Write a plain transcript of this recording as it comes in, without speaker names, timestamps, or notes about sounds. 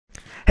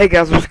Hey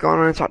guys, what's going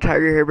on? It's Hot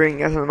Tiger here, bringing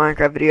you guys another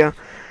Minecraft video.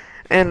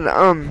 And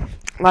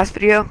last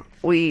video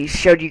we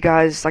showed you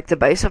guys like the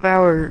base of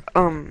our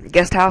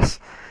guest house,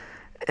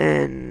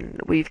 and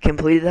we've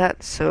completed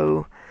that.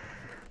 So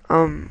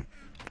I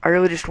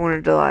really just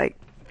wanted to like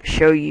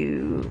show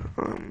you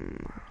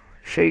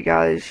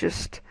guys,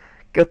 just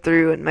go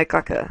through and make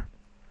like a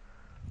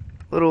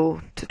little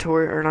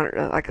tutorial, or not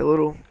like a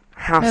little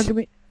house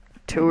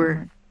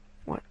tour,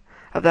 what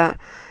of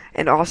that.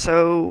 And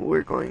also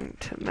we're going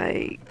to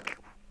make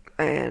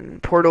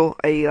and portal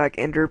a like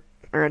ender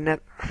or a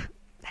nether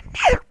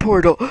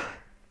portal in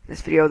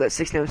this video that's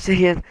 6 no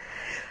obsidian.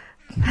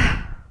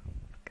 God,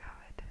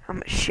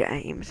 I'm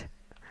ashamed.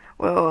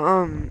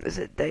 Well, is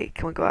it day?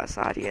 Can we go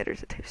outside yet, or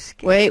is it too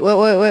scary? Wait.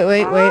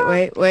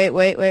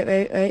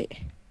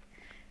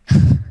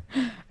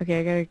 Okay,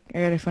 I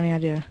got a funny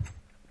idea.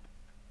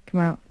 Come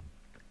out.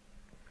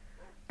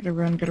 Gotta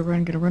run.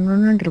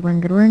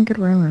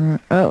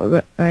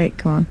 Oh, wait,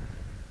 come on.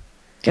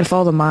 Gotta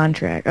follow the mine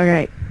track.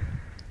 Okay.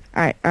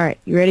 Alright.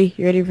 You ready?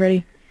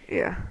 Ready?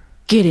 Yeah.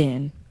 Get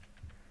in.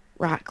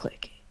 Right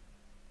click.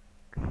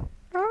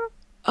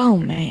 Oh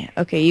man.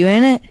 Okay, you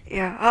in it?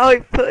 Yeah. Oh,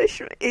 he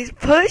pushed me. He's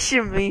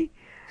pushing me.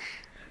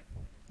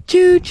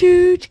 Choo.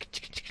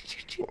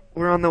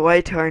 We're on the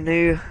way to our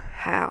new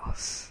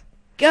house.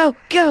 Go.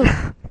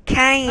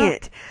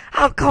 Can't.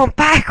 I'm going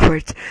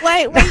backwards.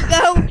 Wait,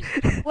 go.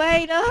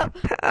 Wait up.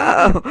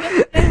 Oh.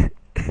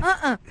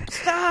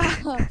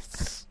 Stop.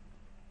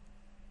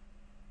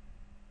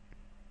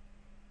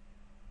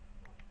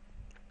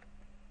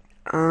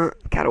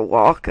 Gotta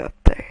walk up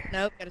there.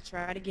 Nope, gotta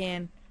try it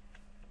again.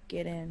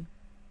 Get in.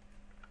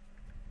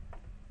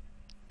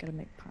 Gotta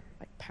make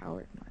like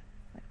powered.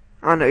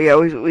 I know, yeah,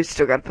 we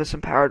still gotta put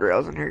some powered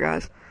rails in here,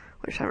 guys.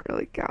 We just haven't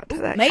really got to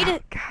that. Made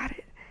it. Got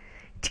it.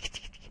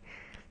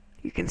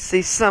 You can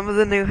see some of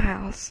the new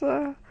house.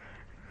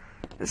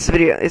 This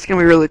video, it's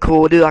gonna be really cool.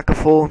 We'll do like a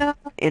full,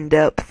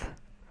 in-depth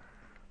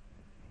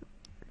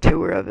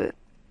tour of it.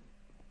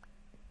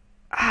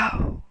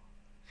 Ow.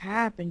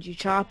 Happened? You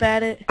chop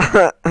at it?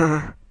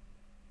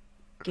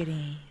 Get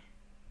in.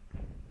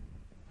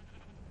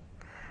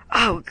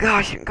 Oh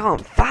gosh, I'm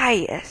going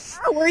fast.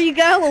 Oh, where are you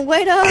going?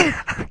 Wait up.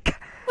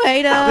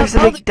 Wait up. There's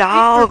a big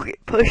dog.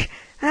 Push.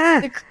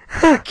 The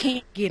creeper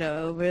can't get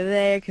over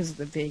there because of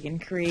the big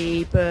and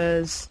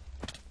creepers.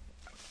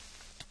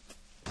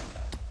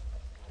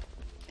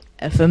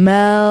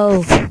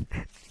 FML.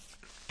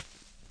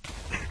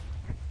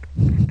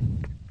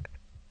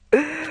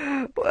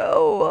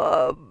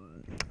 Well,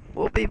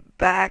 we'll be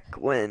back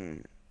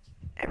when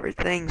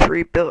everything's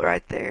rebuilt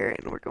right there,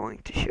 and we're going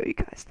to show you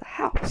guys the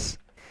house.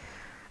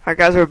 Alright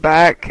guys, we're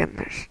back, and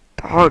there's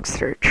dogs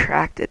that are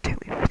attracted to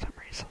me for some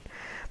reason.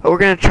 But we're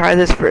going to try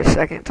this for a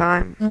second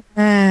time.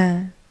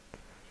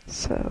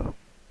 So...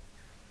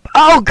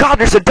 Oh god,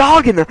 there's a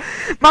dog in the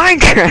mine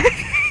track!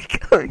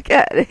 Go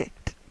get it.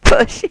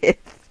 Push it.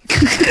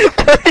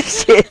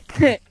 Push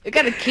it. We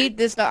gotta keep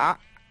this dog.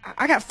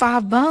 I got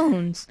 5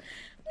 bones.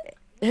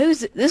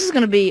 This is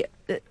gonna be...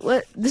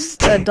 What? This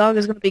dog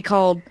is gonna be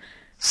called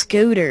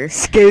Scooter.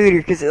 Scooter,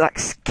 because it like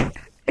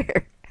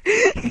scared.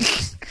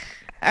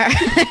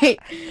 Alright,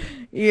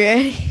 you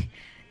ready?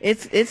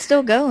 It's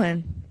still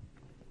going.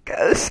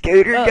 Go,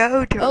 Scooter,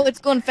 go. Oh, it's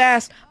going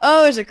fast.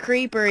 Oh, there's a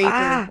creeper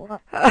eater.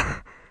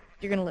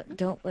 You're gonna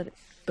don't let it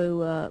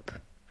boo up.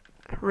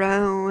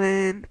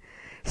 Rowan.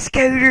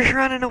 Scooter's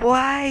running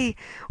away.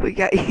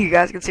 You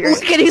guys can see.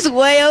 Look at he's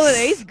way over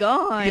there. He's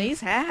gone.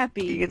 He's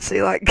happy. You can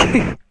see like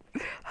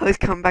oh, he's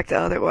coming back the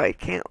other way.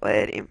 Can't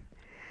let him.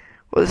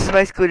 Well, this is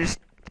basically just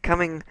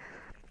coming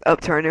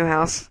up to our new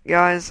house,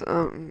 guys.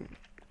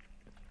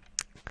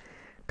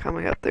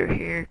 Coming up through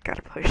here.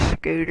 Gotta push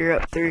Scooter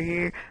up through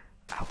here.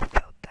 Oh, we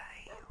fell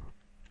down.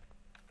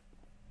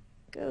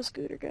 Go,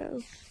 Scooter,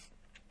 go.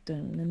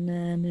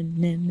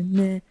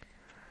 Dun-na-na-na-na-na.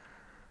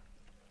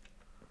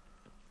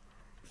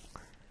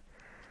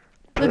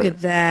 Look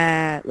at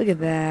that. Look at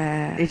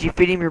that. Did you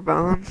feed him your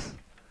bones?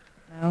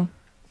 No.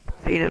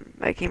 Feed him.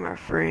 Make him our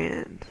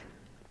friend.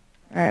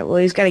 Alright, well,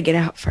 he's got to get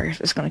out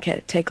first. It's going to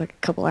take like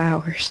a couple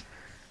hours.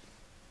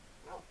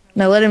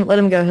 No, let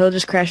him go. He'll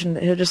just crash into...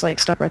 He'll just like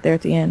stop right there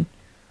at the end.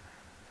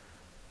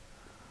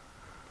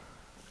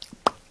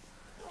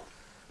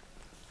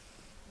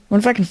 What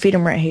if I can feed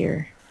him right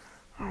here?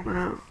 Oh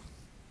no.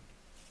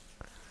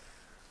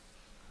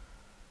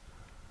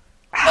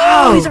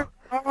 Oh, he's a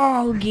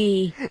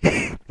doggy.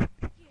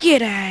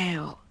 Get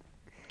out.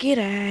 Get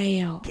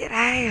out. Get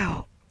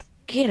out.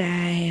 Get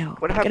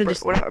out. What if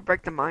I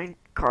break the mine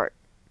cart?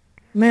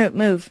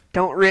 Move.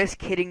 Don't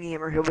risk hitting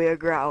him, or he'll be a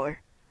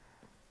growler.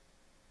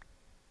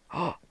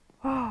 Oh.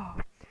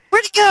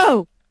 Where'd he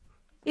go?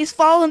 He's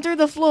falling through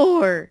the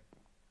floor.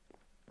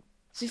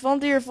 Is he falling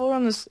through your floor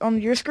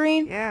on your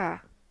screen? Yeah.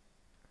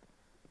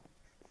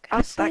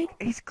 He's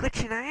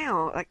glitching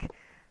out. Like,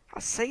 I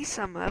see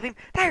some of him.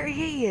 There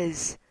he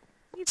is.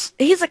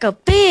 He's like a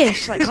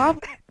fish. Like,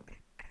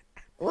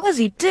 what does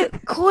he do?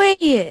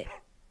 Quit.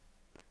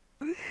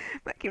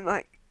 Make him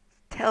like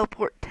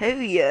teleport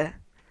to you.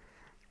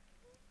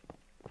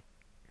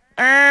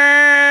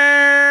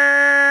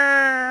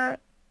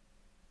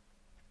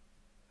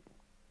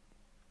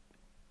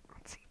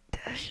 Let's see.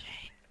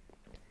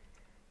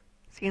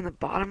 Is he in the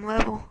bottom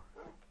level?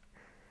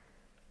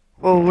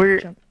 Well, we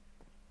can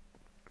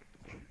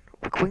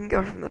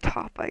go from the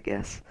top, I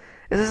guess.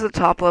 This is the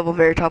top level,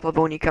 very top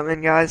level when you come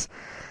in, guys.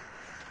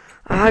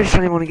 I just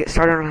don't even want to get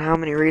started on how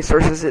many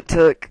resources it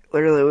took.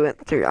 Literally, we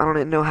went through, I don't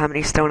even know how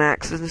many stone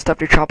axes and stuff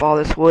to chop all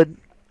this wood.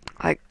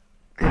 Like,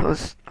 it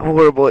was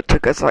horrible. It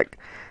took us, like,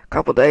 a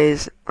couple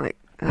days. Like,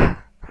 I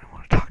don't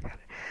want to talk about it.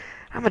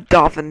 I'm a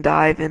dolphin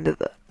dive into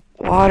the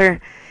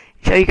water.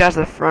 Show you guys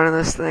the front of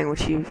this thing,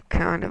 which you've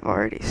kind of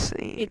already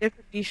seen.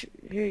 Here,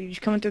 you're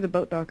just coming through the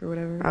boat dock or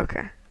whatever.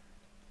 Okay.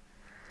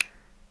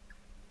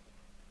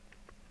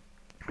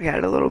 We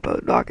had a little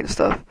boat dock and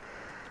stuff.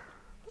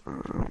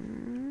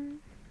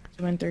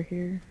 Went through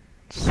here.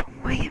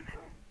 Swimming.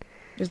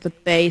 There's the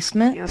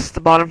basement. Yes,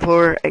 the bottom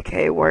floor,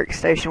 aka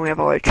workstation. We have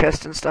all our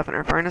chests and stuff in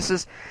our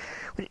furnaces.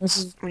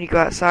 When you go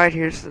outside,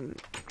 here's the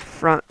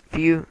front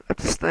view of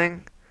this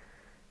thing.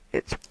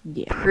 It's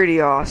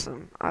pretty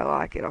awesome. I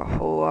like it a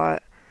whole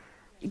lot.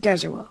 You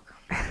guys are welcome.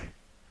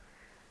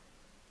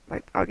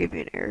 Like, I'll give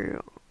you an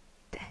aerial.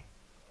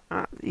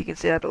 You can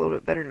see that a little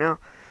bit better now.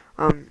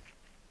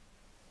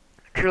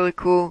 It's really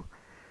cool.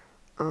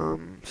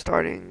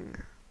 Starting.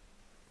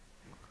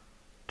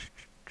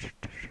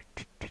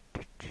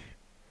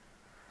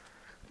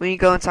 When you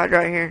go inside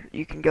right here,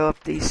 you can go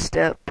up these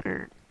steps,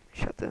 or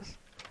shut this.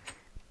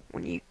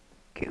 When you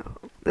go,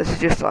 this is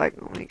just like,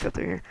 when you go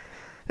through here,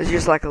 this is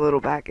just like a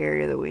little back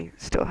area that we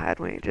still had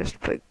when we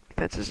just put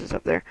fences and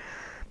stuff there.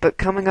 But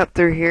coming up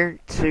through here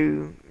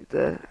to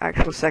the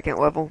actual second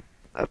level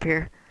up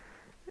here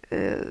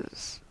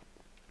is,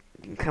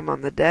 you can come on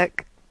the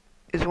deck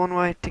is one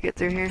way to get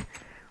through here,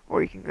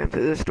 or you can come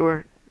through this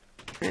door,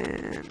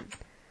 and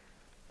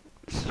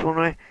this is one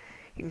way.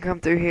 You can come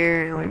through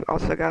here, and we've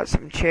also got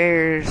some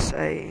chairs,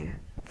 a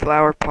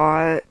flower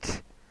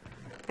pot,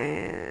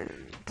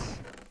 and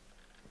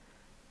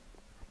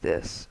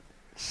this.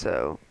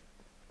 So,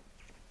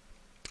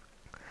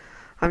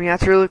 I mean,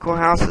 that's a really cool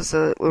house. It's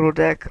a little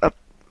deck up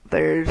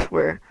there is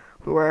where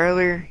we were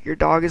earlier. Your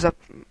dog is up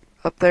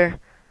there,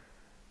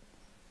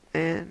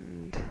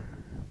 and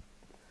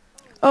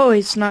oh,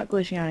 he's not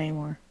glitching out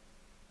anymore.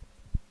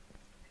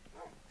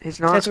 He's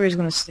not. That's where he's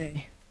gonna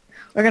stay.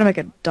 We're gonna make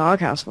a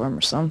doghouse for him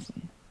or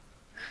something.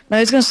 No,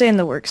 he's gonna stay in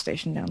the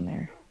workstation down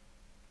there.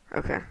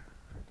 Okay.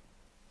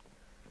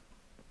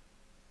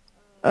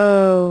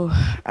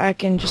 Oh, I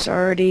can just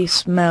already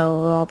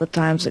smell all the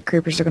times that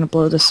creepers are gonna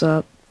blow this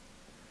up.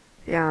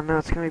 Yeah, I know,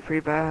 it's gonna be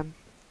pretty bad.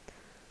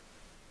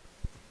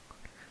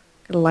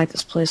 Gotta light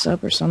this place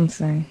up or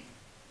something.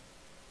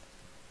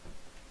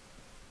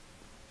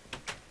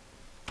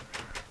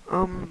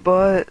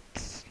 But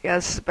yeah,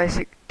 this is a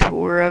basic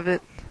tour of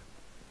it.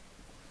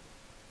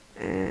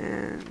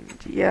 And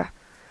yeah.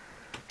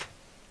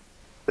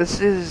 This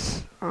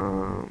is,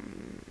 let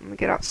me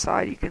get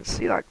outside, you can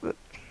see like the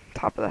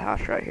top of the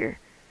house right here.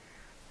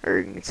 Or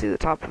you can see the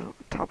top of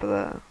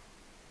the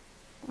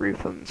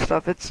roof and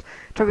stuff. It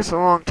took us a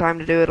long time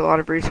to do it, a lot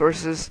of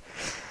resources.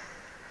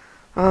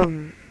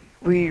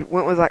 We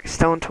went with like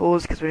stone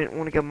tools because we didn't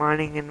want to go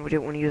mining and we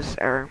didn't want to use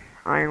our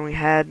iron we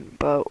had,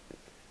 but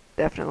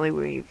definitely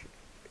we're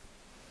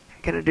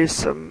gonna do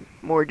some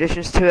more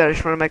additions to it. I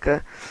just want to make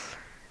a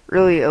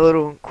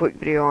little quick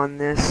video on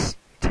this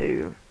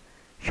to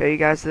show you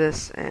guys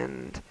this,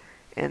 and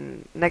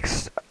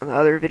next on the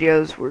other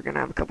videos we're gonna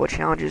have a couple of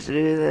challenges to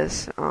do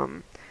this.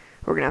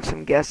 We're gonna have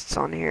some guests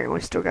on here, and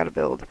we still got to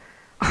build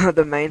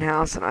the main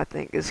house, and I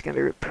think it's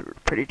gonna be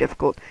pretty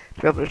difficult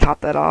to be able to top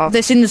that off.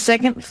 This in the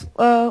second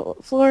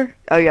floor?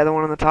 Oh yeah, the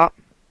one on the top.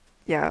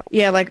 Yeah.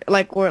 Yeah, like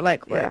where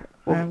Yeah.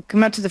 Well,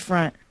 come out to the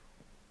front,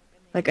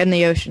 like in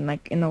the ocean,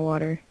 like in the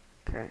water.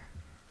 okay.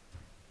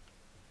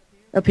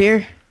 Up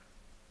here?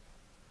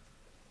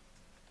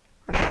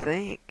 I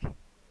think.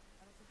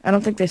 I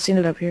don't think they've seen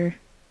it up here.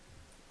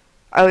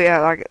 Oh yeah,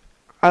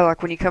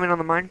 like when you come in on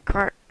the mine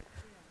cart.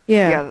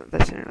 Yeah. Yeah,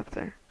 they've seen it up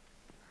there.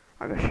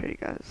 I'll go show you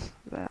guys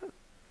that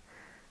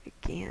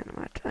again. I'm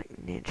gonna like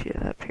ninja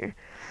it up here,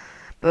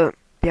 but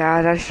yeah,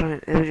 I just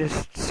it was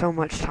just so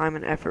much time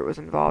and effort was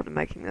involved in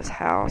making this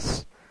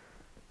house,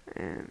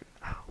 and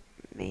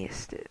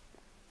missed it.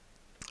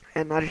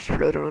 And I just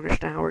really don't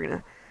understand how we're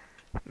gonna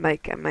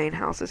make a main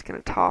house that's gonna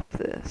top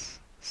this.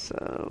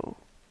 So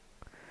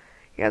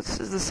yeah, this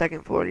is the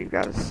second floor. You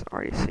guys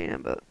already seen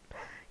it, but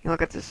you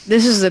look at this.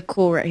 This is the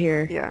cool right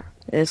here. Yeah.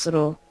 This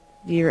little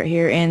view right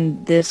here,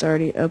 and this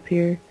already up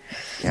here.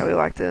 Yeah, we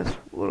like this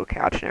little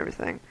couch and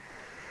everything.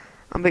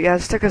 But yeah,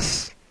 this took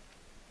us.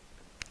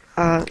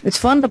 It's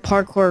fun to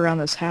parkour around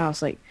this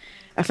house. Like,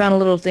 I found a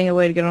little thing, a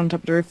way to get on top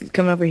of the roof. You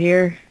come over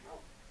here,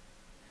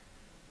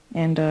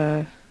 and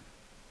then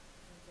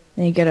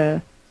you get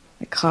a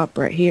hop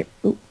right here.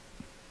 Ooh.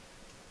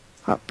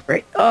 Hop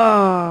right.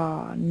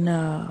 Oh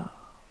no.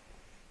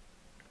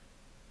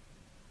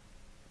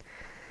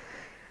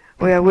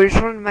 Well, yeah, we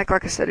just wanted to make,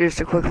 like I said,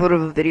 just a quick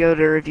little video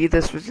to review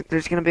this.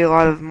 There's going to be a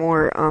lot of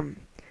more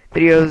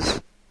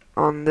videos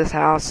on this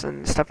house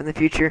and stuff in the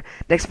future.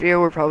 Next video,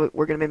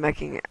 we're gonna be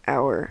making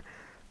our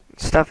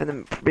stuff and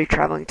then be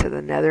traveling to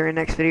the Nether in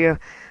next video.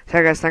 So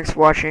yeah, guys, thanks for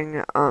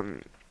watching.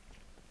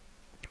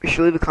 Be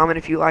sure to leave a comment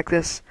if you like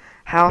this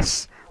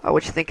house,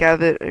 what you think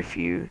of it, if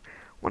you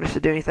want us to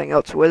do anything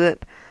else with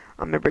it.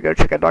 Remember, go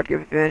check out Dr.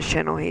 Van's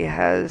channel. He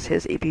has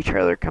his EP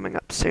trailer coming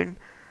up soon.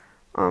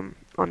 On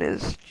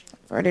his.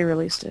 I've already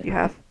released it. You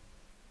have?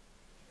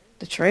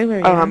 The trailer,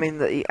 Oh, yeah. I mean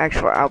the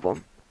actual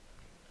album.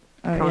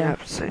 Oh, Coming yeah.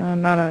 up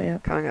soon. Not out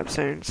yet. Coming up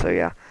soon. So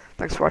yeah,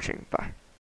 thanks for watching. Bye.